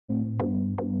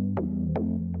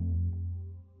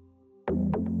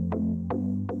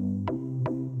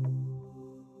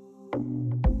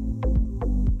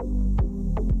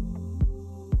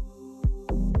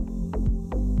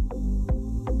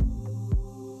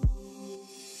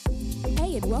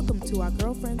and welcome to our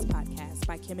Girlfriends podcast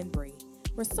by Kim and Bree.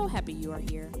 We're so happy you are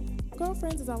here.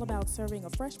 Girlfriends is all about serving a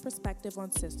fresh perspective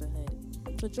on sisterhood.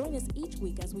 So join us each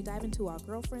week as we dive into our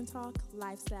girlfriend talk,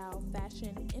 lifestyle,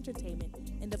 fashion, entertainment,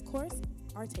 and of course,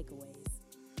 our takeaways.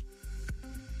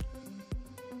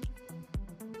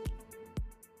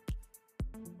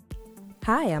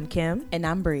 Hi, I'm Kim. And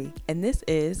I'm Bree. And this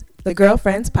is The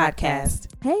Girlfriends Podcast.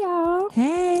 Hey y'all.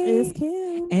 Hey. It's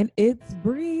Kim. And it's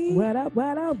Bree. What up,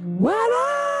 what up, What up?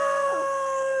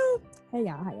 Hey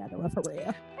y'all, how y'all doing for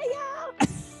real? Hey y'all.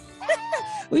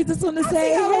 We just want to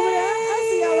say, y'all over there. hey. I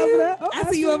see y'all over there. Oh, I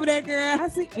see you over there, girl. I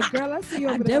see you over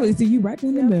I there. definitely see you right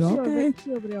in the middle. Okay.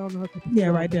 She over there on her computer. Yeah,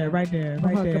 right there, right there, On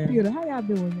right her there. computer. How y'all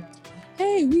doing, y'all?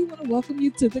 Hey, we want to welcome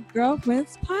you to the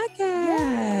Girlfriends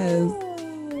Podcast.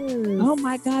 Oh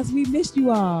my gosh, we missed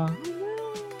you all.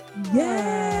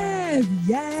 Yes,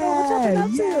 yes,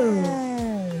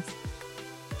 yes.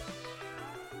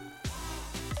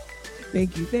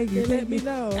 Thank you. Let me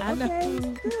know. I know. Okay,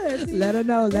 good. See, Let her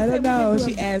know. They Let her said we know. can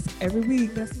do She a- asks every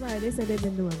week. That's right. They said they've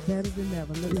been doing better than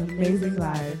ever. Living an Amazing amazing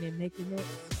life. life. And then making it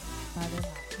by their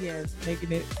mouth. Yes,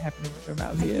 making it happen in their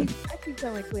mouths. I Yeah. keep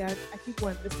telling Clea, I keep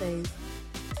wanting to say,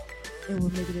 and we're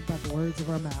making it by the words of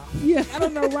our mouth. Yeah. I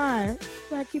don't know why.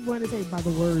 But I keep wanting to say by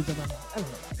the words of our mouth. I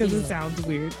don't know. Because Anyway. it sounds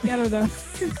weird. I don't know.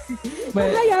 But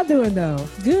But how y'all doing though?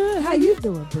 good. How you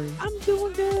doing, Bree? I'm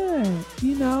doing good.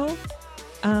 You know,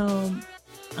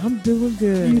 I'm doing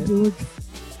good. You doing?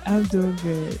 I'm doing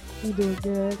good. You doing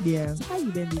good? Yeah. So how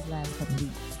you been these last couple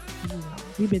weeks? You know,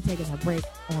 we've been taking a break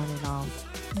on and off.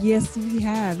 Yes, we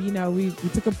have. You know, we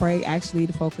took a break actually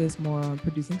to focus more on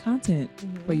producing content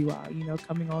for you all. You know,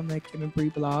 coming on the Kim and Bree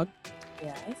blog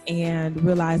Yes. and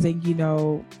realizing, you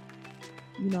know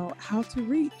how to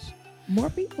reach more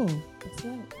people. That's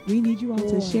right. We need you all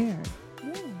to Yeah. share.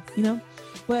 Yes. You know,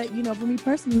 but you know, for me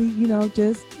personally, you know,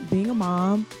 just being a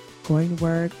mom, going to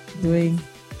work, doing,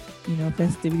 you know,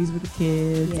 festivities with the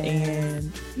kids, Yes.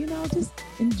 and you know, just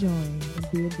enjoying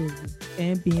And being busy.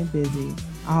 and being busy.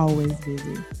 Always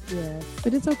busy, Yes.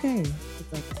 but it's okay.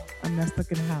 It's okay. I'm not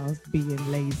stuck in the house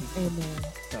being lazy. Amen.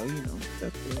 So you know,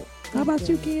 that's good. How about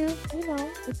you, Kim? You know,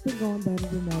 it's been going better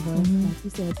than ever. Mhm. Like you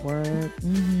said, work,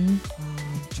 Mm-hmm.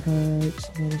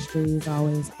 church, ministry is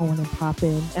always on and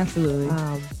popping. Absolutely.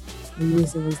 We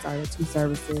recently started 2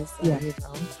 services. So, Yeah. you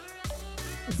know,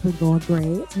 it's been going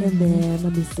great. Mhm. And then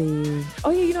let me see.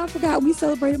 Oh yeah, you know, I forgot we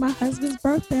celebrated my husband's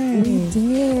birthday. We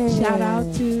did. Shout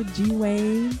out to G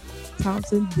Wayne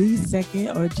Thompson II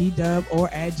or G Dub or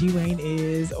at G Wayne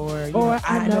is or you Or know,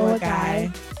 I know a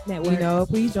guy. Network. You know,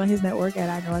 please join his network at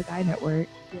I Know a Guy Network.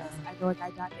 Yes, I know a guy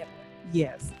got network.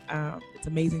 Yes, it's an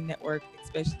amazing network.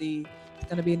 Especially, it's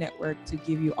going to be a network to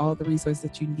give you all the resources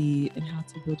that you need and how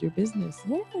to build your business.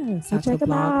 Yes, so How to check them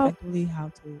blog out. effectively, how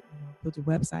to build your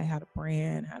website, how to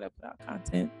brand, how to put out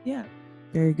content. Yeah,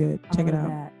 very good. Check all it of out.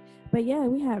 that. But yeah,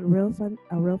 we had a real fun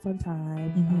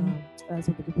time. Mhm. Us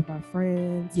with a group of our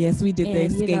friends. Yes, we did the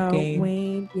And, escape you know, game.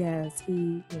 Wayne, yes,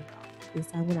 he, this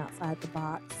time went outside the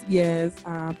box. Yes,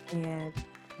 And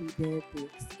we did the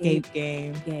escape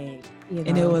game. game.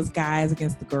 And it was guys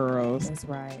against the girls. That's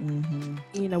right. Mm-hmm.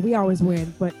 You know, we always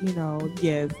win, but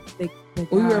Yes, the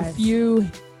we were a guys-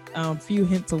 few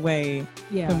hints away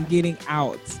yeah, from getting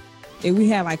out. If we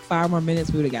had like 5 more minutes,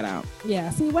 we would have got out.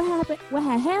 yeah. See what happened? What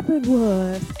had happened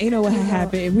was You know what You had know-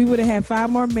 happened? If we would have had 5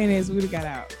 more minutes, we would have got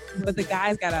out. But the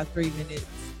guys got out 3 minutes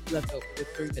left over with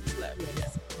 3 minutes left.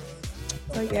 Yes.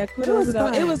 So yeah, It kudos. was though.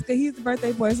 fun. It was good. He's the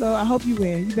birthday boy, so I hope you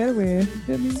win. You better win. You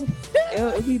feel me?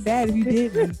 It'd be bad if you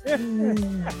didn't.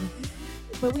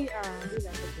 But we got the good.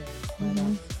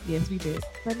 Mhm. Yes, we did.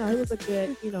 But no, it was a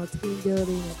good, team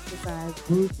building exercise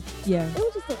group. Yeah. It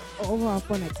was just an overall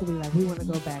fun activity. Like we want to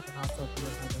go back and also do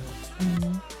another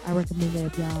one. I recommend that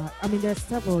if y'all. I mean, there's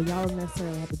several. Y'all don't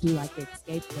necessarily have to do like the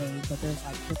escape game, but there's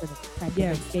like different types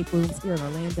Yeah. of escape rooms here in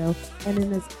Orlando, and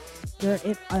then they're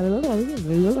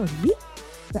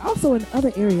also in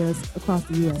other areas across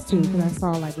the U.S. too. Because I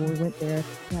saw like when we went there,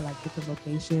 they had like different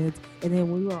locations, and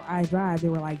then when we were on iDrive,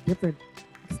 there were like different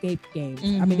escape games.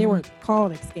 I mean, they weren't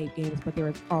called escape games, but they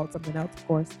were called something else, of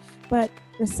course. But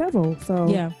there's several, so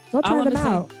Yeah. go All try them I'm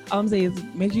out. all I'm saying is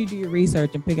make sure you do your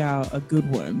research and pick out a good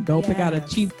one. Don't pick out a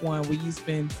Yes. cheap one where you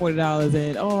spend $40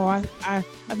 and I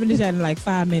finished that in like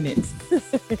 5 minutes.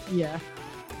 Yeah.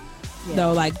 Yeah.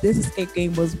 So like this escape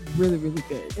game was really, really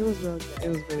good. It was real good. It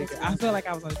was really good. I felt like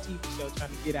I was on a TV show trying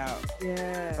to get out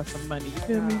Yeah. for some money. You I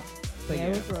feel me? know. So Yeah, it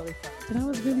was really fun. So that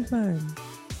was really fun.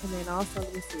 And then also,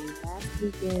 let me see, last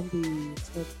weekend we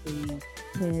took the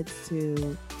kids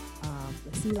to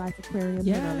the Sea Life Aquarium.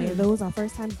 Yeah. In Orlando. It was our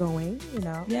first time going,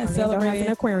 Yeah, Orlando has celebrating.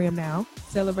 an aquarium now.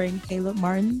 Celebrating Caleb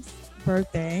Martin's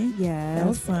birthday. Yes, That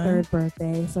was fun. third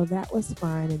birthday. So that was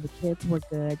fun, and the kids were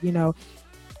good. You know,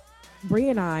 Bree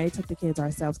and I took the kids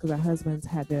ourselves because our husbands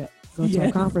had to go to a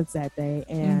Yes. conference that day,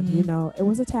 and you Mhm. know, it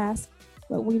was a task.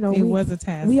 But we It was a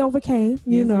task. we overcame.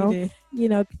 Yes, we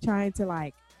did. Trying to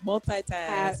like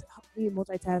Multitask. we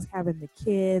multitask having the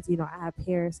kids. You know, I have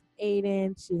Paris,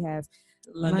 Aiden. She has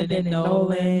London and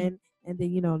Nolan. and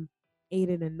then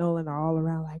Aiden and Nolan are all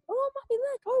around like, oh mommy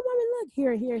look,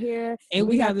 here, And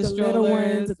we have the little ones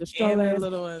strollers with the strollers, and the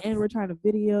little ones. and we're trying to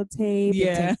videotape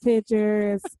Yeah. and take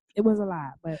pictures. It was a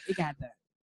lot, but it got done.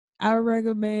 I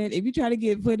recommend if you try to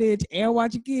get footage and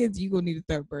watch your kids, you're gonna need a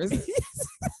third person.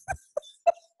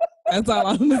 That's all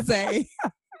I'm gonna say.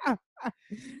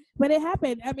 But it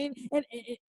happened. I mean, and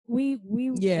we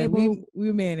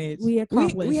managed. we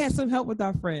accomplished. We had some help with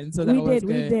our friends, so that we was did.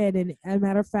 good. We did, and as a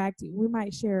matter of fact, we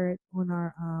might share it on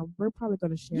our. We're probably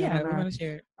going to share it on we're gonna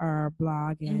share it. our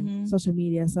blog and Mhm. social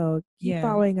media. So keep Yeah.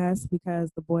 following us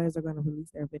because the boys are going to release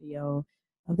their video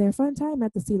of their fun time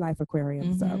at the Sea Life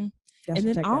Aquarium. So Mhm. y'all And should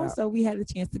then check that out. also we had the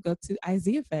chance to go to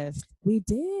Isaiah Fest. We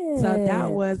did. So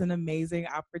that was an amazing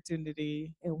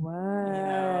opportunity. It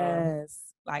was.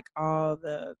 Like all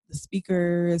the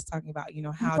speakers talking about,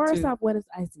 how First to. off, what is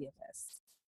Isaiah Fest?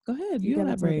 Go ahead, You you gotta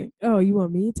elaborate. Oh, you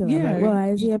want me to? Yeah. Elaborate? Well,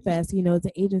 Isaiah Fest, it's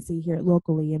an agency here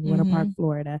locally in Winter Park,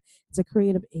 Florida. It's a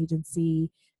creative agency.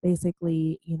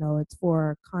 Basically, it's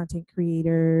for content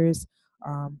creators,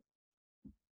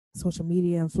 social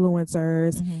media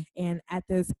influencers. Mhm. And at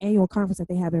this annual conference that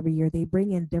they have every year, they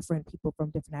bring in different people from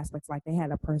different aspects. Like they had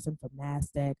a person from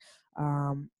NASDAQ,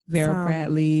 Vera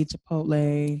Bradley,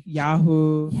 Chipotle,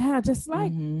 Yahoo. Yeah, just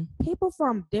like people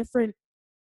from different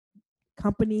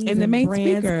companies and the main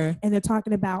brands, speaker, and they're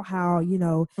talking about how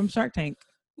from Shark Tank.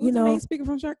 Who's the main speaker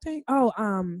from Shark Tank? Oh,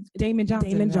 Damon Johnson.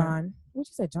 Damon John. What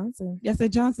you said, Johnson? Yes, I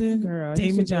said Johnson. Girl,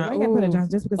 Damon John. I got to put a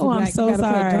Johnson just because. Oh, I'm so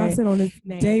sorry. Put Johnson on his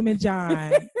name. Damon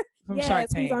John from Shark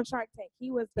Tank. He's on Shark Tank. He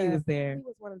was there. He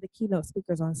was one of the keynote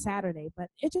speakers on Saturday. But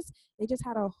they just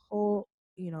had a whole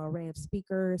array of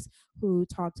speakers who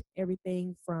talked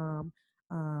everything from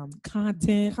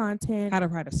content, how to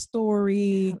write a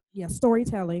story,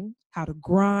 storytelling, how to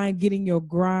grind, getting your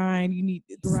grind. You need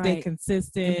to stay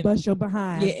consistent, and bust your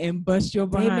behind. Yeah, and bust your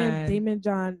behind. Damon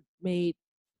John made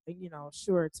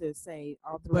sure to say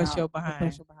all throughout. Bust your behind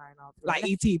all throughout. Like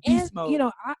E.T. Beast Mode.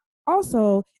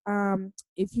 Also,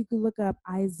 if you could look up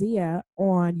Isaiah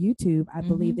on YouTube, I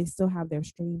believe they still have their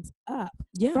streams up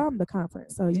from the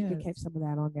conference. So you can catch some of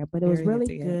that on there. But it was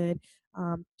really good.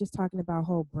 Just talking about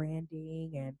whole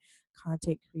branding and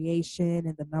content creation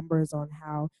and the numbers on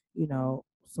how,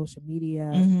 social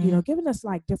media, giving us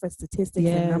like different statistics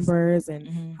and numbers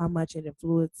and how much it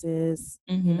influences,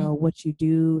 what you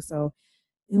do. So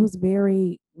it was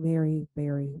very, very,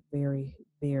 very, very,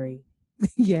 very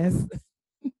yes.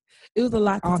 It was a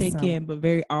lot to take in, but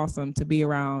very awesome to be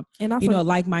around, and also,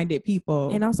 like-minded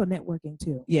people. And also networking,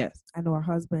 too. Yes. I know our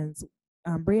husbands,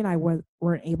 Bree and I weren't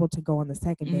able to go on the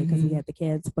second day because we had the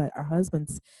kids, but our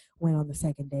husbands went on the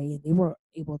second day, and they were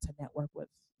able to network with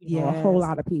a whole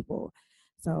lot of people.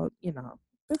 So,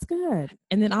 it's good.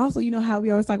 And then also, how we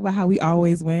always talk about how we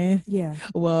always win? Yeah.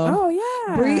 Well,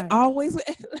 Bree always win.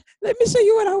 Let me show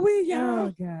you what I win, y'all.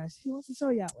 Oh, gosh. She wants to show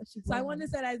y'all what she's So I wanted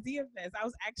to say Isaiah Fest. I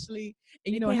was actually,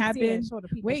 and what happened. show the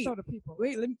people. Wait, show the people.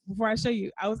 Wait, before I show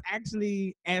you, I was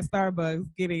actually at Starbucks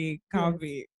getting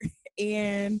coffee.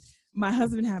 And my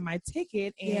husband had my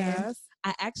ticket, and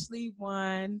I actually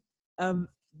won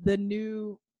the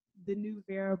new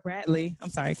Vera Bradley. I'm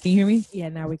sorry, can you hear me? Yeah,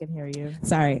 now we can hear you.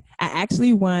 Sorry, I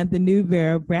actually won the new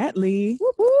Vera Bradley.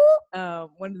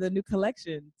 One of the new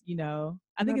collections.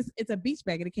 I think it's a beach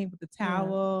bag, and it came with the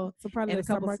towel, so probably and a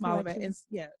couple smaller bags.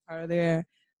 Part of their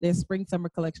spring summer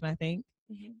collection, I think.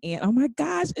 And oh my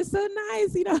gosh, it's so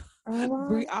nice.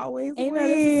 We always win.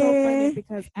 This is so funny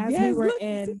because as we were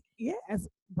as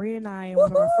Bree and I and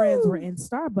one of our friends were in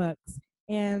Starbucks,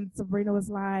 and Sabrina was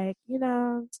like,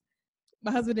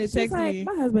 my husband didn't text me.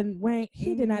 My husband, Wayne,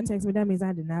 he did not text me. That means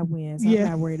I did not win. So I'm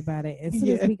not worried about it. As soon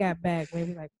as we got back, we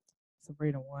were like,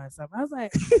 Sabrina won something. I was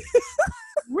like,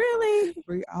 really?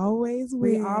 We always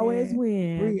win. We always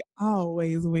win. We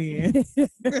always win.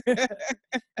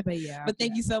 But yeah. But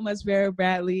thank you so much, Vera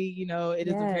Bradley. It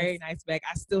is a very nice bag.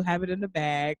 I still have it in the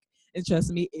bag. And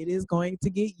trust me, it is going to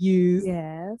get used.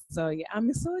 Yes. So yeah,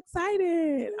 I'm so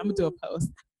excited. I'm going to do a post.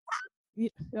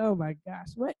 Oh my gosh.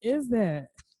 What is that?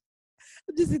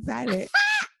 I'm just excited.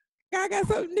 I got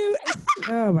something new.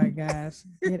 Oh my gosh.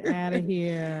 Get out of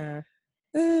here.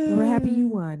 We're happy you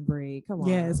won, Bree. Come on.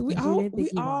 Yes, we're all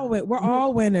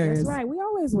That's winners. right. We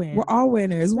always win. We're all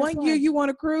winners. That's One year you won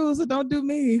a cruise, so don't do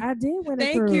me. I did win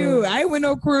a cruise. Thank you. I ain't win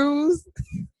no cruise.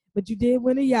 But you did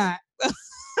win a yacht.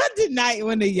 I did not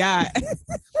win a yacht.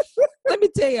 Let me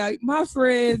tell you, my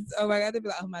friends, oh my God, they'd be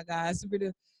like, oh my God,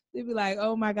 Sabrina. They'd be like,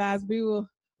 oh my gosh,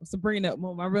 Sabrina.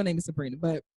 Well, my real name is Sabrina,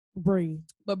 but Bree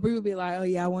would be like, oh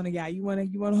yeah, I want a yacht. You want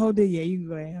to hold it? Yeah, you can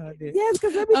go ahead and hold it. Yes,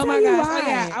 because let me tell you why. Oh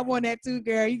yeah, I want that too,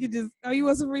 girl. You can just, you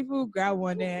want some free food? Girl, I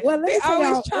want that. Well, let me tell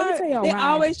y'all They why.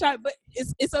 always try, but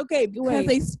it's okay because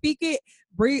they speak it.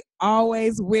 Bree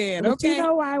always win. But okay, you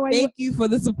know why? Thank you for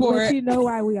the support. But you know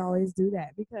why we always do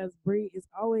that? Because Bree is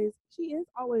always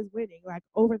winning. Like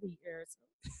over the years.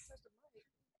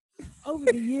 Over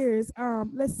the years,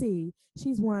 let's see,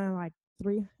 she's won like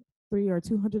 $300 or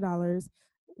 $200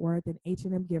 worth an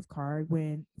H&M gift card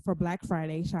for Black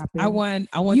Friday shopping. I won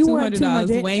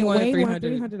 $200. Wayne won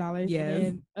 $300. Yes.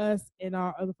 And us and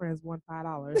our other friends won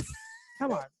 $5.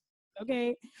 Come on.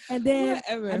 Okay. And then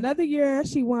another year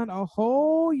she won a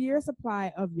whole year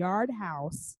supply of Yard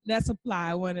House. That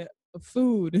supply, I wanted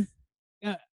food.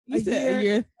 A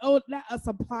year. Oh, not a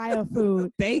supply of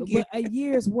food. Thank you. A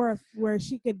year's worth where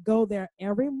she could go there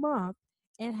every month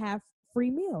and have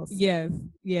free meals. Yes,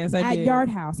 I at did. Yard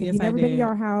House. If yes, you've never been to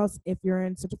Yard House, if you're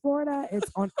in Central Florida, it's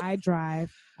on iDrive.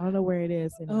 I don't know where it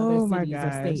is in other cities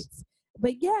or states.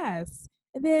 But yes,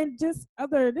 and then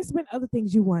there's been other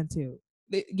things you want to.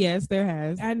 Yes, there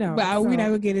has. I know, but we're not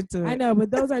gonna get into it. I know,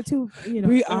 but those are two.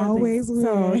 We always win.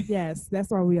 So yes, that's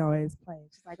why we always play.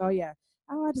 She's like, oh yeah.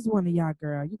 Oh, I just want a yacht,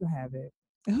 girl. You can have it.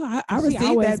 Oh, I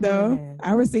received that though.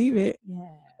 I receive it. Yeah.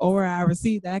 Or I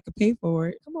received that I could pay for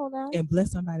it. Come on now. And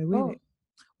bless somebody with it.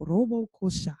 Robo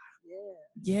Kosha.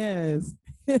 Yes.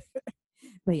 But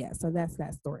yeah, so that's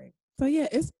that story. So yeah,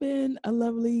 it's been a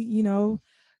lovely,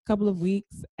 couple of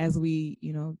weeks as we,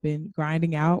 been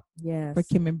grinding out for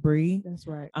Kim and Bree. That's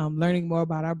right. Learning more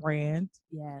about our brand.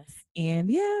 Yes. And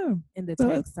yeah. In the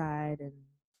tech side and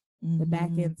the back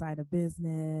end side of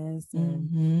business.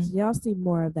 And so y'all see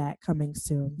more of that coming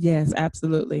soon. Yes,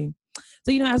 absolutely.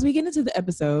 So, as we get into the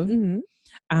episode,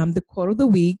 the quote of the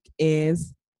week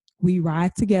is, we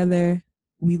ride together,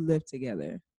 we live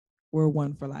together. We're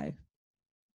one for life.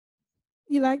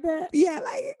 You like that? Yeah, I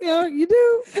like it. You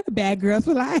do? Bad girls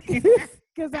for life.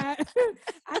 Because I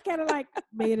kind of like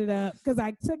made it up because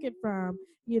I took it from,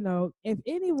 if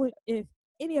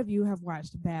any of you have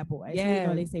watched Bad Boys,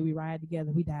 they say we ride together,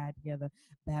 we die together,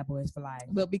 bad boys for life.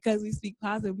 But because we speak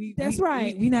positive, that's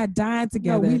right. We're not dying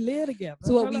together. No, we live together.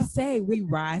 So what we say, we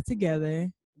ride together,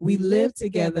 we live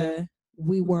together,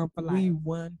 we won for life. We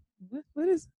won. What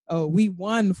is? Oh, we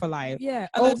won for life. Yeah.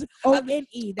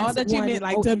 O-N-E. All that you meant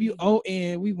like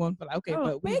W-O-N. We won for life. Okay,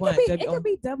 but we won. It could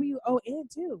be W-O-N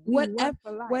too.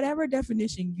 Whatever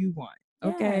definition you want.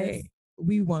 Okay. Yes.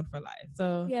 We won for life.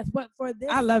 So yes, but for this,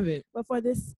 I love it. But for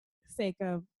this sake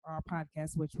of our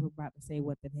podcast, which we're about to say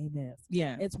what the name is,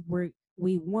 it's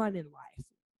we won in life,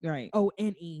 right?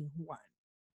 O-N-E won.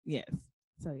 Yes.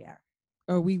 So yeah,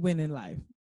 or we win in life.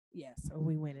 Yes, or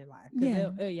we win in life. Yeah,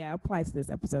 it applies to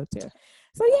this episode too.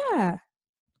 So yeah,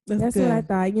 that's good. what I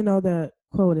thought. The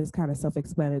quote is kind of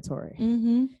self-explanatory,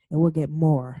 and we'll get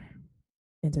more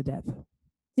into depth.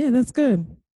 Yeah, that's good.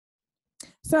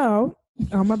 So.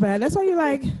 Oh, my bad. That's why you're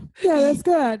like, yeah, that's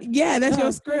good. Yeah, that's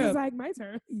your script. It's like my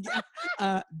turn.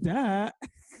 Duh.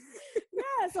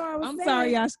 Yeah, so I'm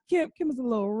sorry, y'all. Kim is a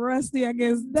little rusty. I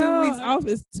guess 2 weeks off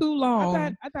is too long.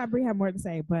 I thought Bree had more to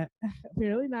say, but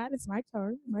apparently not. It's my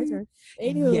turn.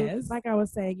 Anywho, yes. Like I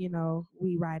was saying,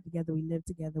 we ride together, we live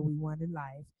together, we won in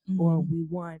life, or we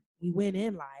win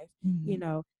in life.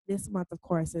 This month, of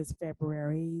course, is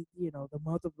February, the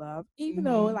month of love. Even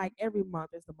though, like, every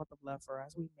month is the month of love for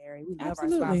us. We marry, we love our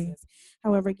spouses.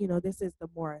 However, this is the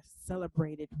more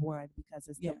celebrated one because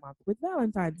it's the month with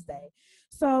Valentine's Day.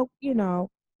 So,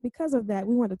 because of that,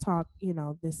 we want to talk,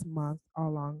 this month all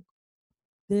along.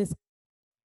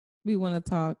 We want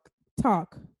to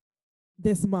talk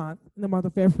this month, the month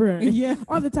of February,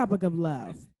 on the topic of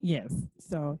love. Yes.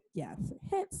 So, yes,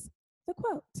 hence the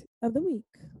quote of the week.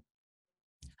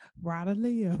 Ride or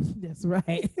live. That's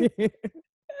right.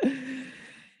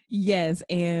 Yes.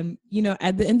 And,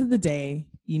 at the end of the day,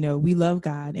 we love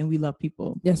God and we love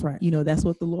people. That's right. That's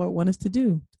what the Lord wants us to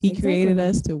do. He created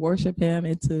us to worship him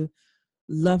and to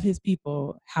love his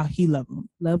people how he loved them.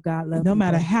 Love God, love no people.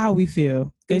 Matter how we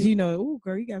feel. Because, oh,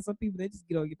 girl, you got some people that just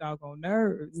get on your doggone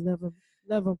nerves. Love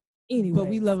them anyway. But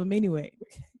we love them anyway.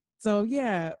 So,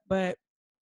 yeah. But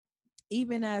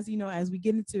even as, as we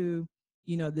get into,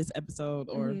 this episode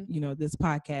or, Mhm. This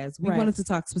podcast, we Right. wanted to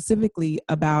talk specifically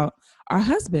about our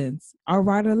husbands, our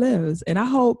rider lives. And I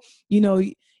hope,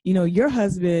 your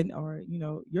husband or,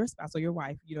 your spouse or your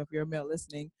wife, if you're a male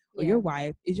listening, or your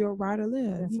wife is your rider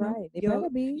live. That's right. They your, better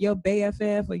be. your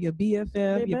BFF or your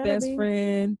BFF, They your better best be.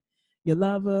 friend, your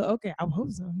lover. Okay, I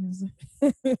hope so.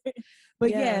 But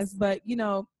yes, but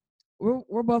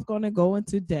we're both going to go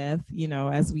into depth,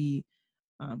 as we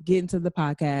get into the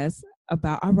podcast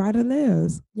about our rider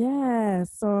lives.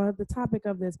 Yes. So the topic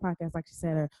of this podcast, like you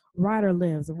said, are rider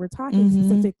lives, and we're talking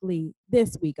specifically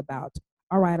this week about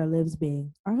our rider lives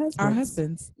being our husbands. Our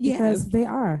husbands, because they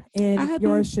are, and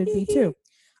yours should be too.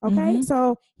 Okay,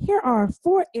 so here are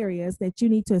 4 areas that you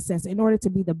need to assess in order to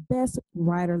be the best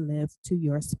rider live to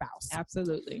your spouse.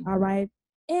 Absolutely. All right.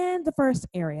 And the first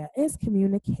area is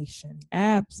communication.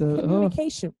 Absolutely.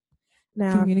 Communication.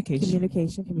 Now,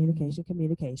 communication.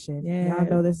 Yeah. Y'all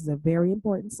know this is a very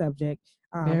important subject.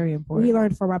 Very important. We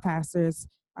learned from our pastors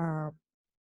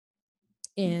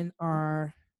in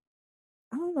our,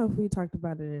 I don't know if we talked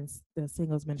about it in the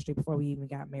singles ministry before we even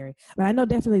got married, but I know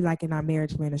definitely like in our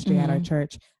marriage ministry at our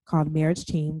church called Marriage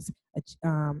Teams,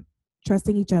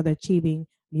 trusting each other, achieving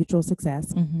mutual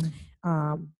success.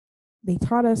 They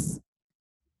taught us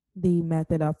the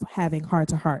method of having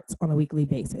heart-to-hearts on a weekly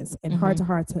basis. And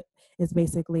heart-to-hearts is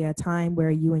basically a time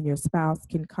where you and your spouse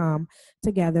can come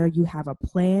together. You have a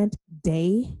planned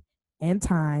day and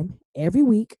time every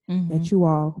week that you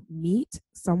all meet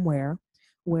somewhere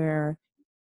where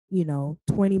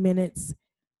 20 minutes.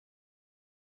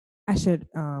 I should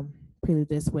prelude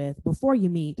this with before you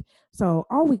meet. So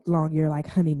all week long, you're like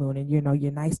honeymooning.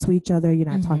 You're nice to each other. You're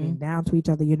not talking down to each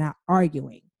other. You're not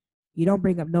arguing. You don't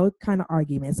bring up no kind of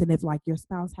arguments. And if like your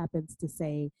spouse happens to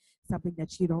say something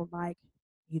that you don't like,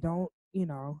 you don't,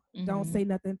 don't say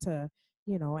nothing to,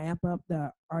 amp up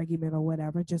the argument or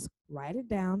whatever. Just write it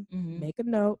down, make a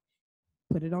note,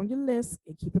 put it on your list,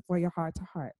 and keep it for your heart to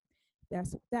heart.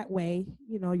 That way,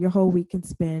 your whole week can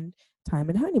spend time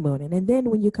in honeymooning. And then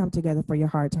when you come together for your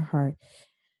heart to heart,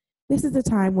 this is the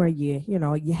time where you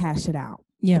hash it out.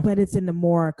 Yeah. But it's in the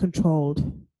more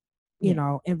controlled,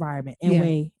 environment and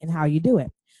way and how you do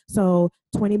it. So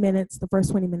 20 minutes, the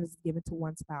first 20 minutes is given to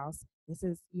one spouse. This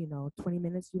is, 20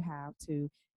 minutes you have to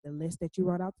the list that you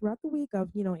wrote out throughout the week of,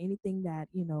 anything that,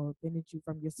 offended you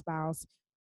from your spouse.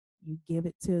 You give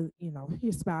it to,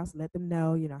 your spouse, let them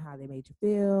know, how they made you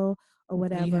feel or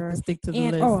whatever. You have to stick to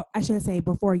the list. Oh, I should say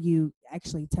before you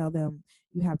actually tell them,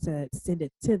 you have to send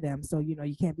it to them. So, you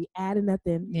can't be adding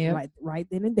nothing right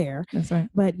then and there. That's right.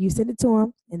 But you send it to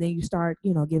them and then you start,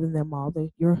 giving them all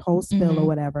your whole spill or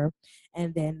whatever.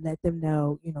 And then let them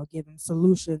know, give them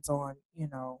solutions on,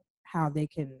 how they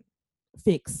can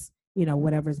fix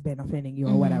whatever's been offending you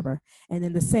or whatever. And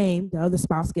then the other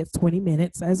spouse gets 20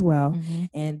 minutes as well.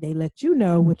 And they let you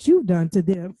know what you've done to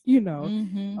them,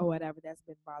 or whatever that's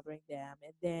been bothering them.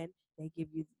 And then they give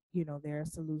you, their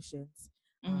solutions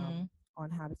on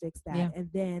how to fix that. Yeah. And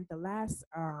then the last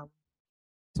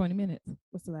 20 minutes.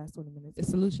 What's the last 20 minutes? The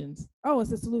solutions. Oh, it's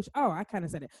the solution. Oh, I kind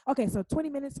of said it. Okay, so 20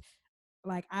 minutes.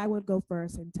 Like I would go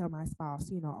first and tell my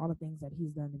spouse, all the things that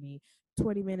he's done to me.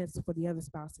 20 minutes for the other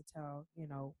spouse to tell,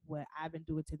 what I've been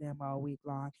doing to them all week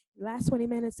long. The last 20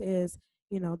 minutes is,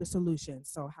 the solution.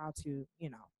 So how to,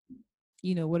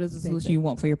 what is the solution you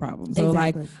want for your problem? So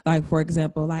exactly. like for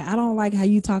example, like I don't like how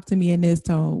you talk to me in this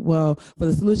tone. Well, for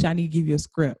the solution, I need to give you a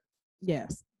script.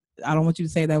 Yes. I don't want you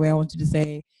to say it that way. I want you to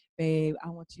say, babe, I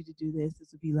want you to do this. This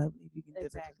would be lovely if you can do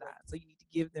that. So you need to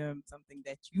give them something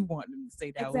that you want them to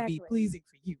say that would be pleasing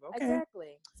for you. Okay.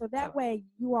 Exactly. So that way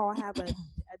you all have a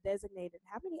designated,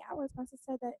 how many hours, Pastor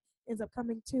said that ends up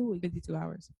coming to? 52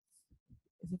 hours.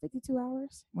 Is it 52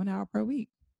 hours? 1 hour per week.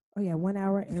 Oh yeah, 1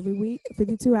 hour every week,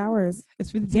 52 hours.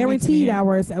 It's 52 guaranteed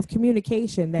hours of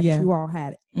communication that you all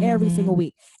had every single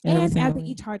week. And after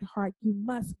each heart to heart, you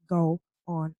must go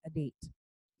on a date.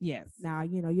 Yes. Now,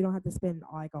 you don't have to spend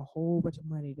like a whole bunch of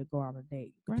money to go on a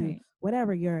date. Right. Do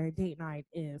whatever your date night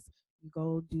is, you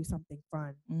go do something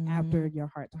fun after your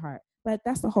heart to heart. But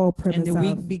that's the whole premise. And the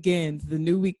week begins. The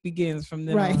new week begins from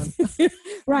then on.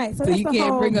 Right. So you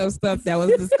can't bring up stuff that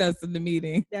was discussed in the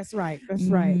meeting. That's right. That's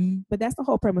right. But that's the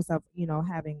whole premise of,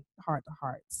 having heart to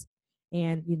hearts.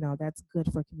 And, that's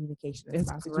good for communication.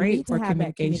 It's great for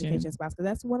communication. Because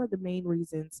that's one of the main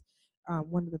reasons,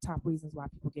 one of the top reasons why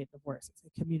people get divorced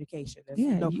is communication. There's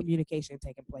no communication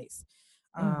taking place.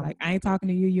 Like I ain't talking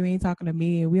to you, you ain't talking to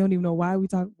me, and we don't even know why we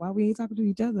ain't talking to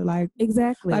each other. Like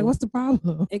exactly. Like what's the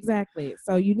problem? Exactly.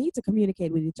 So you need to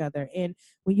communicate with each other. And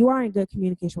when you are in good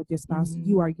communication with your spouse,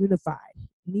 you are unified.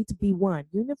 You need to be one.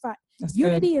 Unified.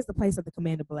 Unity is the place of the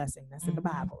commanded blessing. That's in the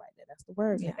Bible right there. That's the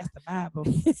word. Yeah, that's the Bible.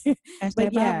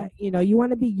 But yeah, you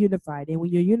want to be unified. And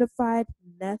when you're unified,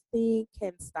 nothing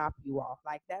can stop you all.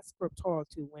 Like that's scriptural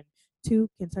too. When two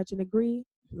can touch and agree,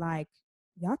 like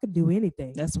y'all can do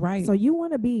anything. That's right. So you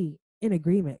want to be in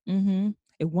agreement. Mm-hmm.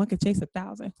 If one could chase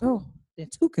 1,000, then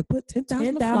two could put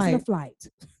 10,000 a flight.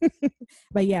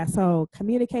 But yeah, so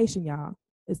communication, y'all,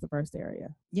 is the first area.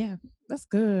 Yeah, that's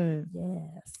good.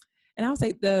 Yes. And I'll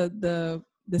say the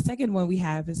second one we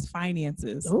have is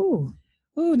finances. Ooh,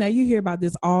 now you hear about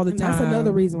this all the time. That's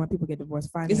another reason why people get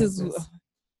divorced. Finances.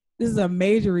 This is a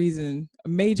major reason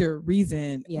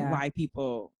yeah. why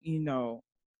people,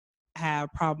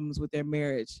 have problems with their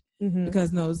marriage. Mm-hmm.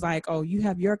 Because it's like, oh, you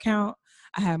have your account,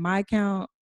 I have my account,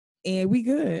 and we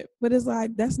good. But it's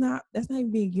like that's not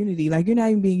even being unity. Like you're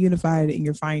not even being unified in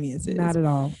your finances. Not at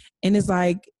all. And it's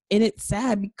like, and it's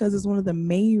sad because it's one of the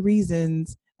main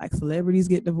reasons like celebrities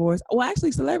get divorced. Well,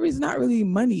 actually, celebrities not really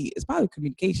money. It's probably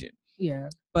communication. Yeah.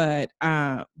 But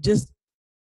just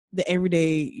the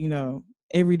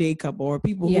everyday couple or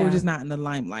people who are just not in the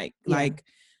limelight. Yeah. Like,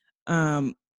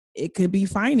 it could be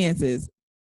finances.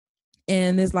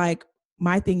 And it's like,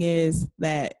 my thing is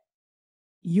that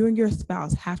you and your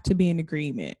spouse have to be in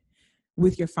agreement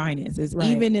with your finances, right.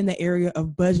 Even in the area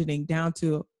of budgeting down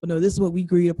to, no, this is what we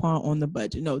agreed upon on the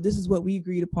budget. No, this is what we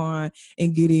agreed upon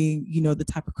in getting, the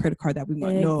type of credit card that we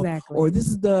want. Exactly. No, or this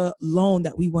is the loan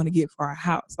that we want to get for our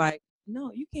house. Like,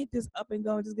 no, you can't just up and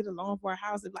go and just get a loan for a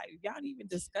house. If, like, y'all didn't even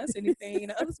discuss anything.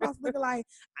 And the other spouse looking like,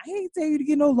 I ain't tell you to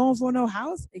get no loan for no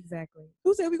house. Exactly.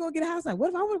 Who said we're going to get a house? Like, what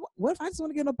if I just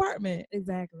want to get an apartment?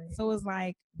 Exactly. So it's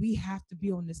like, we have to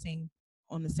be on the same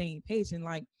page. And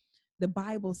like the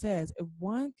Bible says, if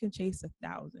one can chase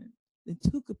 1,000, then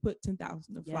two could put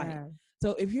 10,000 to flight.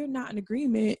 So if you're not in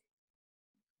agreement,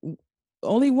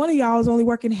 only one of y'all is only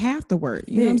working half the work.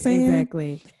 You know what I'm saying?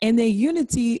 Exactly. And then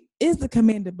unity is the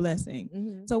commanded blessing.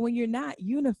 Mm-hmm. So when you're not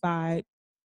unified,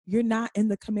 you're not in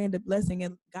the commanded blessing,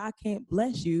 and God can't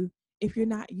bless you if you're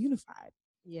not unified.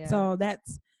 Yeah. So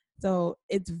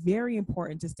it's very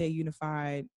important to stay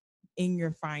unified in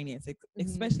your finances,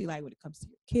 especially like when it comes to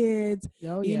your kids,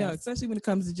 especially when it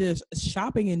comes to just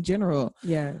shopping in general.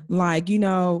 Yeah. Like, give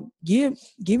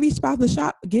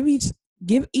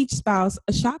each spouse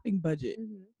a shopping budget.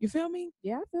 Mm-hmm. You feel me?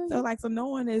 Yeah, I feel so like, so no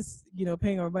one is,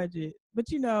 paying our budget. But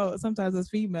sometimes as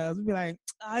females, we be like,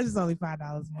 it's just only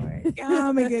 $5 more.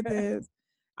 I'm gonna get this.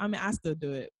 I mean, I still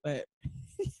do it, but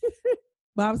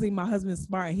obviously my husband's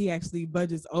smart. He actually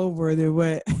budgets over than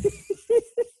what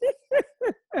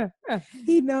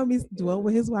he know me dwell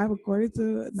with his wife according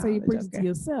to. So you preach to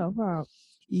yourself, huh?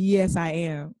 Yes, I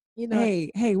am.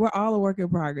 Hey, we're all a work in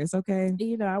progress, okay?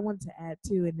 I wanted to add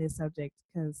too in this subject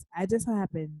because I just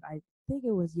happened. I think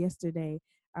it was yesterday.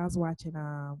 I was watching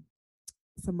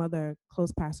some other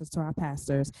close pastors to our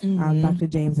pastors, Dr.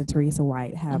 James and Teresa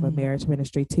White, have a marriage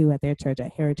ministry too at their church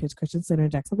at Heritage Christian Center in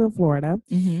Jacksonville, Florida,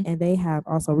 and they have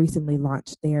also recently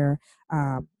launched their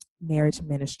marriage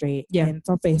ministry. Yeah. And it's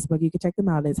on Facebook. You can check them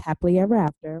out. It's Happily Ever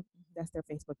After. That's their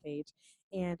Facebook page.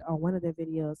 And on one of their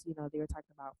videos, they were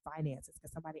talking about finances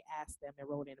because somebody asked them and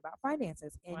wrote in about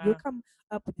finances. And you'll come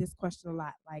up with this question a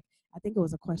lot. Like, I think it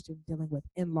was a question dealing with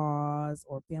in-laws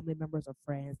or family members or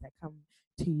friends that come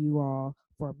to you all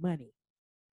for money.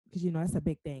 Because, that's a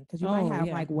big thing. Because you might have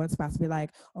like one spouse be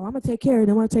like, oh, I'm going to take care of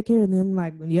them. I want to take care of them.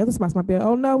 Like, the other spouse might be like,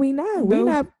 oh, no, we not. We're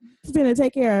not going to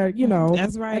take care of,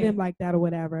 That's right. of them like that or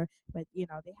whatever. But, they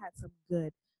had some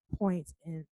good points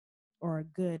or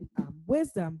good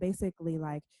wisdom, basically,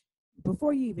 like,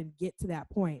 before you even get to that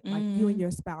point, like, you and your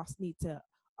spouse need to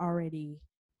already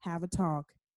have a talk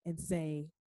and say,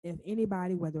 if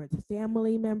anybody, whether it's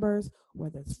family members,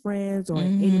 whether it's friends or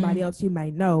anybody else you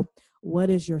might know, what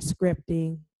is your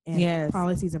scripting and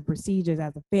policies and procedures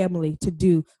as a family to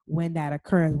do when that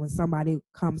occurs, when somebody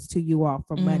comes to you all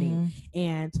for money.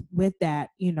 And with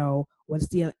that, what's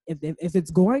the, if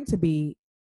it's going to be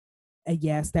a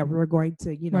yes that we're going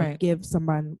to give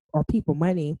someone or people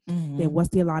money, then what's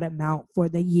the allotted amount for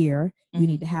the year? You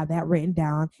need to have that written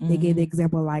down. They gave the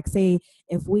example, like, say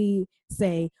if we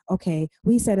say, okay,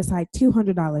 we set aside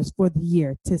 $200 for the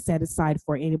year to set aside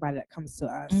for anybody that comes to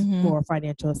us for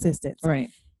financial assistance, right?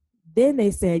 Then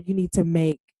they said you need to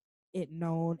make it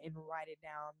known and write it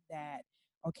down that,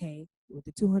 okay, with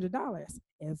the $200,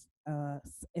 if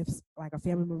like a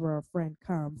family member or a friend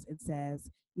comes and says,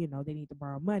 they need to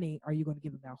borrow money, are you going to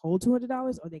give them that whole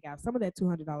 $200, or they got some of that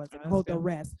 $200 and hold the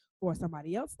rest for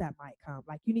somebody else that might come?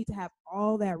 Like, you need to have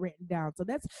all that written down. So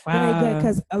that's very good,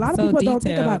 because a lot of people don't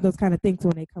think about those kind of things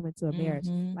when they come into a marriage.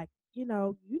 Like,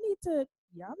 y'all need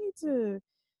to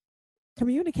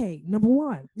communicate. Number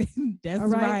one. That's all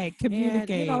right? right.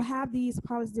 Communicate. And, have these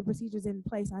policies and procedures in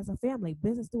place as a family.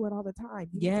 Business do it all the time.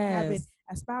 You need to have it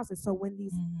as spouses. So when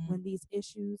these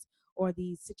issues or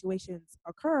these situations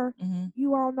occur,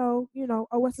 you all know,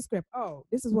 oh, what's the script? Oh,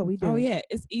 this is what we do. Oh yeah,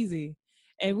 it's easy.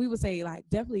 And we would say, like,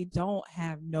 definitely don't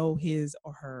have his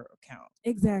or her account.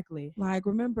 Exactly. Like,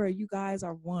 remember, you guys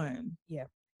are one. Yeah.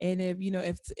 And if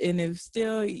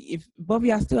if both of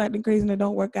y'all still acting crazy and it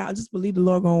don't work out, just believe the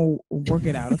Lord gonna work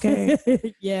it out. Okay.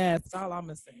 Yeah. That's all I'm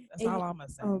gonna say. That's all I'm gonna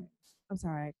say. I'm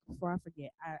sorry. Before I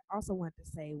forget, I also want to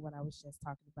say what I was just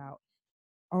talking about.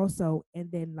 Also,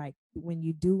 and then like when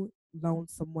you do loan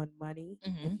someone money,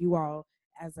 if you all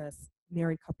as a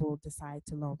married couple decide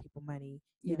to loan people money,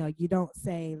 you don't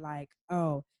say like,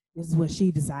 oh, this is what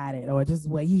she decided or this is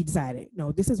what he decided.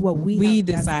 No, this is what we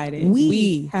decided.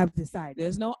 We have decided.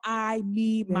 There's no I,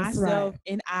 me, myself,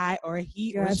 and I, or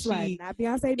he or she. Right. Not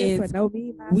Beyonce this, but no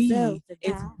me, myself.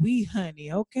 It's we,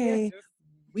 honey. Okay. Yes.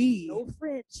 We. No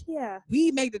French. Yeah.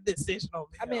 We make the decision over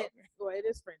here. I mean, well, it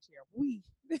is French here. We.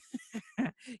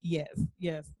 Yes.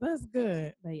 That's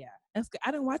good. But yeah. That's good.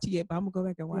 I didn't watch it yet, but I'm gonna go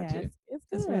back and watch it. It's good.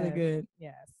 It's really good.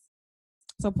 Yes.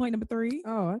 So point number 3.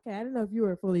 Oh, okay. I didn't know if you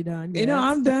were fully done. Yes.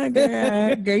 I'm done,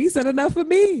 girl. Girl, you said enough for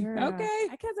me. Girl. Okay.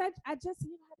 Because I just have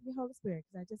to be Holy Spirit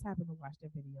because I just happened to watch their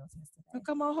videos yesterday. Oh,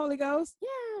 come on, Holy Ghost.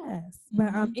 Yes.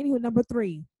 But anyway, number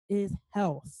 3 is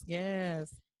health.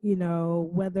 Yes.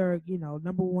 Whether,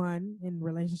 number 1 in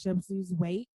relationships is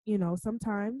weight,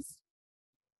 sometimes.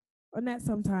 Or not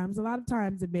sometimes, a lot of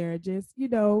times in marriages,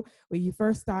 when you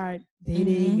first start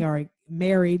dating or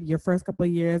married, your first couple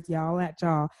of years, y'all at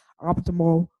y'all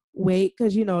optimal weight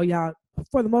because, y'all,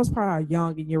 for the most part, are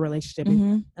young in your relationship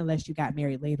unless you got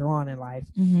married later on in life.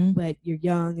 But you're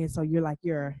young, and so you're like,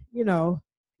 young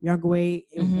weight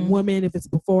woman if it's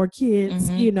before kids,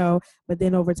 but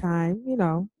then over time,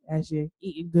 as you're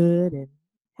eating good and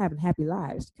having happy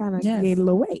lives, kind of gain a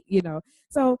little weight,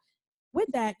 So with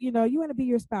that, you want to be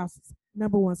your spouse's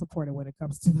number 1 supporter when it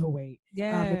comes to the weight.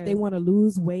 Yeah. If they want to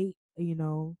lose weight,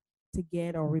 to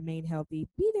get or remain healthy,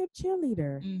 be their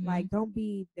cheerleader. Like, don't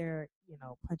be their,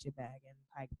 punching bag and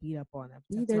like beat up on them.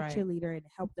 Be their cheerleader and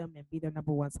help them and be their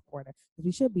number 1 supporter. Because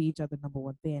we should be each other number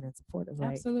 1 fan and supporters,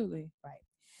 right? Absolutely. Right.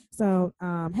 So,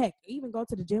 heck, even go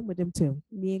to the gym with them too.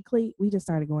 Me and Cleet, we just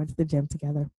started going to the gym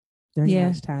together during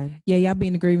lunchtime. Yeah, y'all be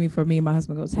in agreement for me and my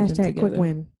husband go to the gym together. #quick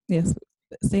win. Yes.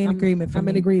 Stay in agreement for me. I'm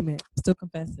in agreement. Still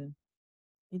confessing.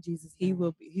 In Jesus' name.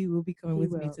 He will be coming with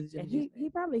me to the gym. And he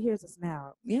probably hears us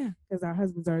now. Yeah. Because our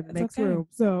husbands are in the next room.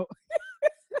 So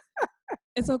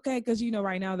it's okay because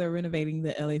right now they're renovating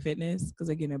the LA Fitness because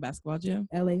they're getting a basketball gym.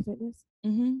 LA Fitness?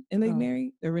 In Lake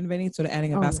Mary. They're renovating, so they're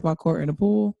adding a basketball court and a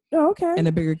pool. Oh, okay. And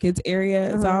a bigger kids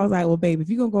area. So I was like, well, babe, if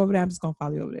you're gonna go over there, I'm just gonna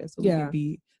follow you over there. So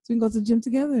we can go to the gym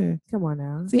together. Come on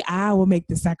now. See, I will make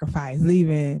the sacrifice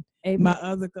leaving. My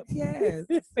other yes,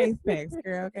 faith packs,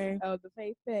 girl. Okay. Oh, the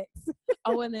faith packs.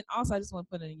 And then also I just want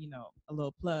to put in, a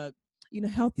little plug.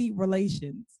 Healthy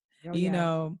relations.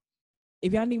 Oh,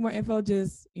 if y'all need more info,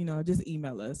 just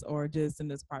email us or just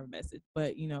send us a private message.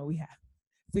 But we have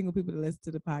single people that listen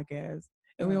to the podcast,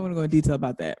 and we don't want to go in detail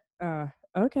about that.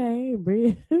 Okay,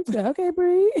 Bree. Okay,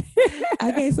 Bree.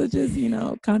 Okay, so just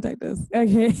contact us.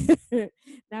 Okay.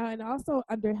 Now, and also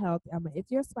under health,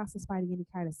 if your spouse is fighting any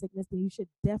kind of sickness, then you should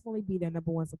definitely be their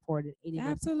number 1 support and aiding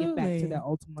them to get back to their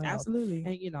ultimate health. Absolutely.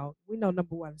 And we know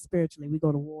number 1 spiritually, we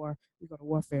go to war, we go to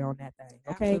warfare on that thing.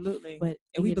 Okay. Absolutely.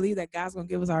 And we believe that God's gonna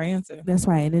give us our answer. That's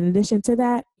right. And in addition to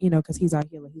that, because He's our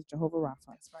healer, He's Jehovah Rapha.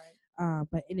 That's right.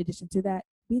 But in addition to that,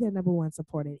 be their number 1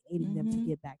 support and aiding them to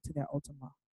get back to their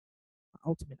ultimate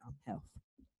health.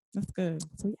 That's good.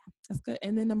 So yeah, that's good.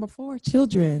 And then number 4,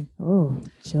 children. Oh,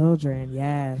 children.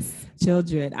 Yes.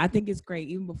 Children. I think it's great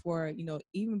even before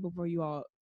you all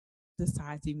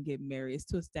decide to even get married, is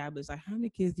to establish like how many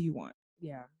kids do you want?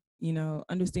 Yeah.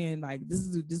 Understand like this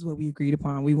is what we agreed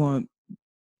upon. We want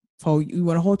you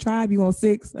want a whole tribe, you want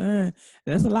 6.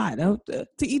 That's a lot. To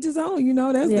each his own,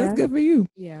 that's good for you.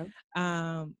 Yeah.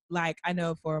 Like I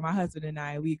know for my husband and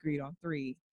I, we agreed on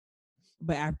 3.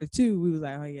 But after 2, we was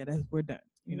like, oh yeah, we're done.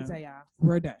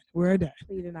 We're done.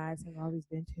 Cleet and I have always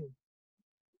been 2.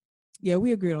 Yeah,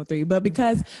 we agreed on 3. But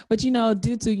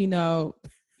due to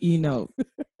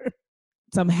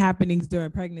some happenings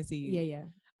during pregnancy.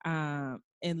 Yeah.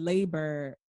 In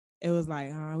labor, it was like,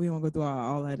 we don't go through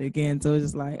all that again. So it's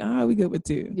just like, we good with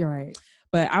 2. You're right.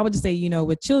 But I would just say,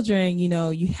 with children,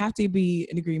 you have to be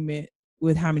in agreement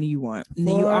with how many you want. And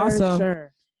then you also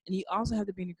have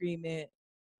to be in agreement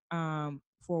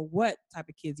for what type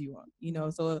of kids you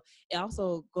want, so it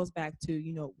also goes back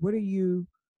to, what are you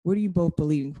both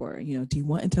believing for? Do you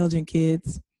want intelligent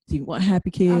kids? Do you want happy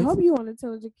kids? I hope you want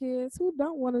intelligent kids. Who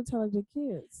don't want intelligent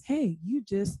kids? Hey, you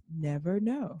just never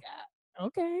know.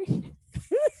 Okay.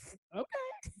 Okay.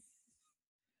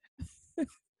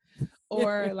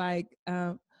 Or like,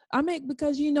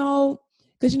 because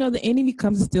the enemy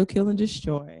comes to steal, kill, and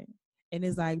destroy. And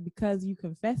it's like, because you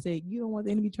confess it, you don't want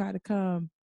the enemy trying to come,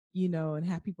 and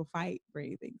have people fight for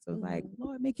anything. So it's like,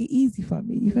 Lord, make it easy for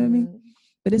me. You feel me?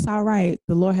 But it's all right.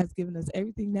 The Lord has given us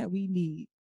everything that we need,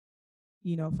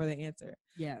 for the answer.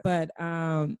 Yeah. But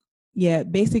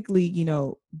basically,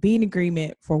 be in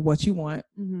agreement for what you want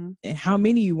and how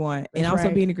many you want. That's and also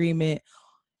right. be in agreement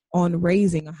on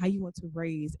how you want to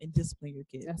raise and discipline your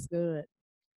kids. That's good.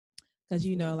 Because,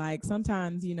 like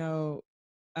sometimes,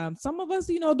 some of us,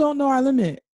 don't know our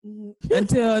limit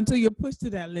until you're pushed to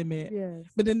that limit. Yes.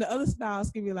 But then the other spouse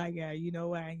can be like, yeah, you know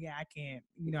what? Yeah, I can't.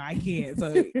 I can't.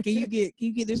 So can you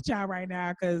get this child right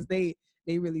now? Because they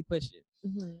really push it.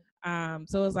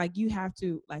 So it's like you have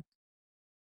to, like,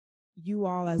 you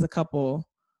all as a couple,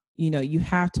 you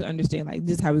have to understand, like,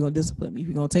 this is how we're going to discipline me. If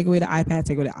we're going to take away the iPad,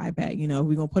 take away the iPad. If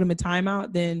we're going to put them in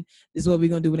timeout, then this is what we're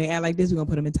going to do. When they act like this, we're going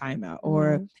to put them in timeout.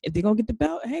 Or if they're going to get the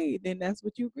belt, hey, then that's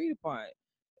what you agreed upon.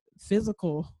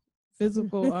 Physical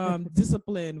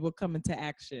discipline will come into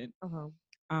action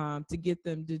to get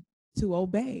them to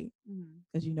obey.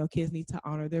 Because, kids need to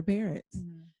honor their parents.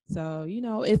 So,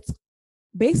 it's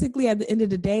basically, at the end of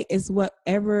the day, it's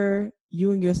whatever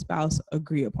you and your spouse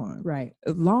agree upon. Right.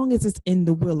 As long as it's in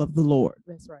the will of the Lord.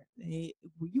 That's right.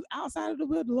 When you outside of the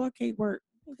will, the Lord can't work.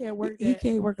 He can't work He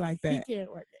can't work like that. He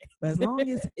can't work that. But as long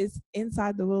as it's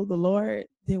inside the will of the Lord,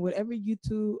 then whatever you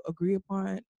two agree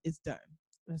upon is done.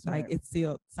 It's like it's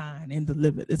sealed, signed, and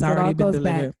delivered. It's already been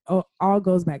delivered. All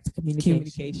goes back to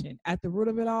communication. At the root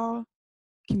of it all,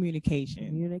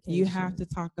 communication. You have to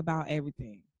talk about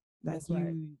everything. That's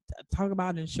right. Talk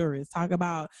about insurance, talk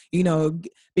about,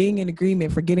 being in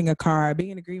agreement for getting a car,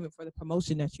 being in agreement for the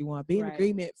promotion that you want, being in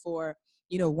agreement for,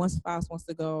 one spouse wants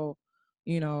to go,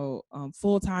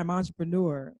 full-time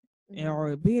entrepreneur,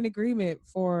 or be in agreement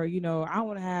for, I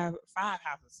want to have 5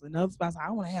 houses. Another spouse,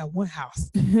 I want to have 1 house.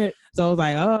 So it's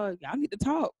like, oh, y'all need to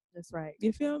talk. That's right.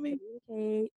 You feel me?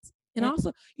 Communicate. And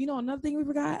also, another thing we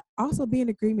forgot, also be in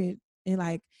agreement and,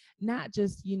 like, not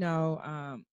just,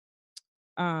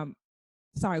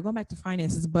 going back to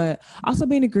finances, but also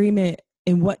be in agreement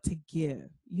in what to give.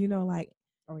 Like,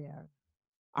 oh yeah,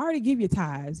 I already give you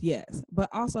tithes, yes, but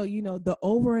also, the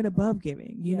over and above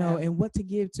giving, and what to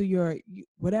give to your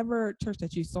whatever church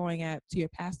that you're sowing at, to your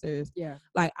pastors. Yeah,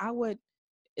 like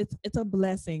it's a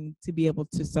blessing to be able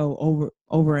to sow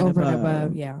over and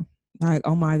above. Yeah. Like,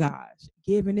 oh my gosh,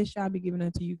 give and it shall be given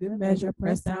unto you. Good measure,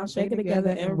 pressed down, shaken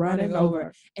together, and running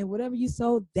over. And whatever you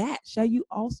sow, that shall you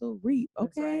also reap.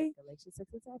 Okay. Right. Galatians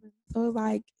 6:7. So it's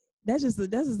like that's just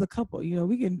a couple.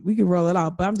 We can roll it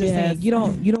off. But I'm just saying, you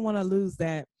don't want to lose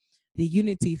the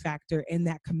unity factor in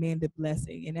that commanded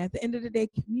blessing. And at the end of the day,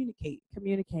 communicate. And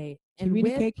communicate.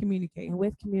 And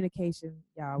with communication,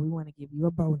 y'all, we want to give you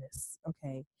a bonus.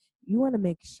 Okay. You want to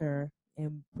make sure,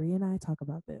 and Bree and I talk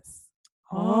about this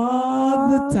all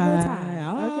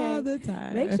the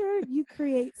time. Make sure you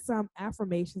create some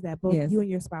affirmations that both you and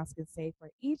your spouse can say for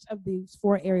each of these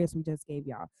 4 areas we just gave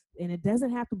y'all. And it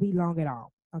doesn't have to be long at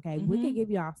all. Okay. We can give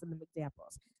y'all some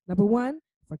examples. Number 1,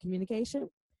 for communication,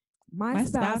 my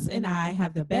spouse and I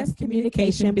have the best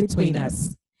communication between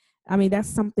us. I mean, that's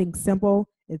something simple.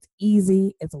 It's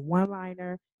easy. It's a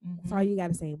one-liner. That's all you got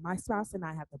to say. My spouse and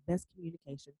I have the best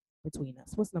communication between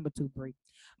us. What's number 2, Bree?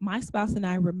 My spouse and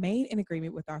I remain in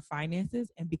agreement with our finances,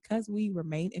 and because we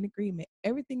remain in agreement,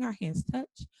 everything our hands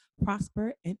touch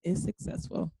prosper and is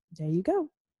successful. There you go.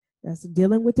 That's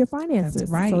dealing with your finances.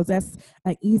 That's right. So that's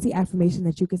an easy affirmation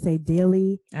that you can say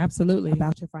daily. Absolutely.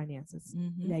 About your finances.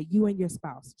 That you and your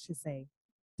spouse should say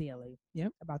daily.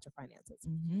 Yep. About your finances.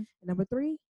 And number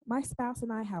 3, my spouse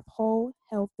and I have whole,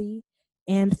 healthy,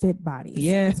 and fit bodies.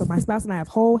 Yes. So my spouse and I have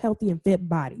whole, healthy, and fit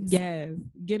bodies. Yes.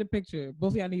 Get a picture.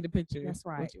 Both of y'all need a picture. That's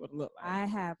right. What you want to look like. I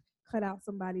have cut out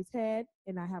somebody's head,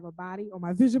 and I have a body on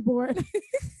my vision board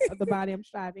of the body I'm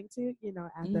striving to,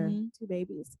 after 2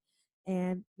 babies.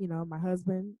 And, my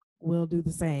husband will do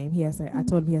the same. He has to, I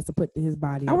told him he has to put his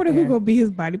body. I wonder who's going to be his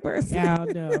body person. Yeah, I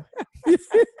don't know. I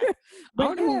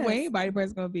wonder who Wayne's body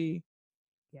person going to be.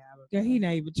 Yeah, he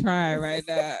not even trying right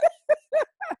now.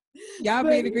 Y'all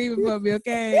be in agreement for me,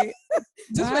 okay?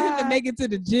 Just for him to make it to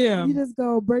the gym. You just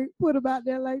go put him out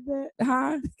there like that?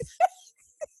 Huh?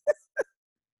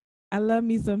 I love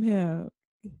me some him.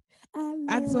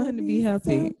 I just want him to be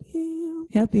healthy.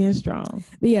 Healthy and strong.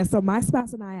 But yeah, so my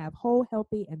spouse and I have whole,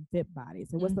 healthy, and fit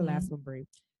bodies. And what's the last one, Bree?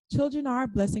 Children are a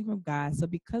blessing from God. So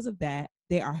because of that,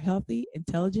 they are healthy,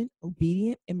 intelligent,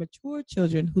 obedient, and mature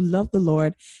children who love the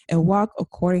Lord and walk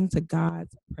according to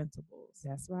God's principles.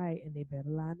 That's right. And they better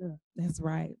line up. That's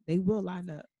right. They will line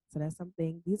up. So that's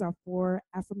something. These are 4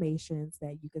 affirmations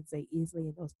that you can say easily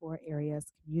in those 4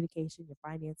 areas: communication, your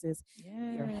finances,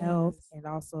 your health, and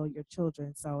also your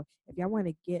children. So if y'all want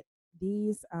to get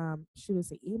these, shoot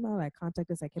us an email at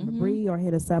contact us at Kim and Bree, or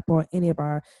hit us up on any of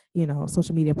our,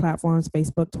 social media platforms,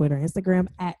 Facebook, Twitter, Instagram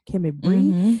at Kim and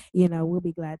Bree. We'll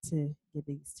be glad to give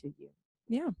these to you.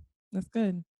 Yeah, that's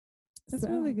good. That's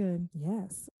really good.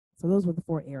 Yes. So those were the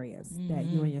 4 areas that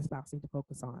you and your spouse need to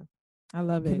focus on. I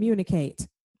love it. Communicate,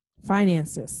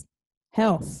 finances,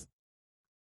 health.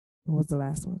 What was the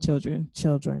last one? Children.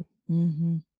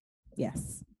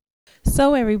 Yes.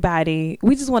 So everybody,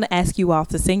 we just want to ask you all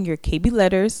to send your KB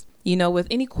letters, with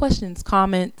any questions,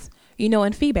 comments,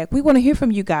 and feedback. We want to hear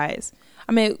from you guys.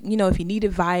 I mean, if you need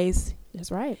advice.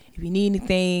 That's right. If you need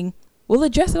anything, we'll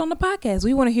address it on the podcast.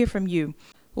 We want to hear from you.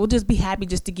 We'll just be happy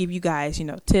just to give you guys,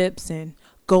 tips and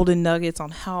golden nuggets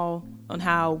on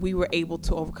how we were able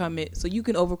to overcome it, so you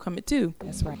can overcome it too.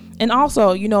 That's right. And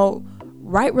also,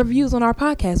 write reviews on our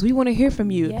podcast. We want to hear from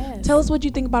you. Yes. Tell us what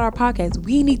you think about our podcast.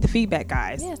 We need the feedback,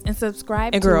 guys. Yes, and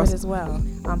subscribe and to girls. it as well.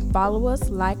 Follow us,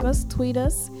 like us, tweet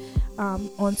us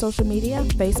on social media: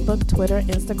 Facebook, Twitter,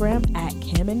 Instagram at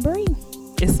Kim and Bree.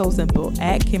 It's so simple,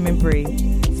 at Kim and Bree.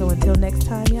 So until next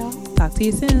time, y'all. Talk to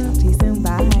you soon.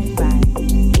 Bye. Bye.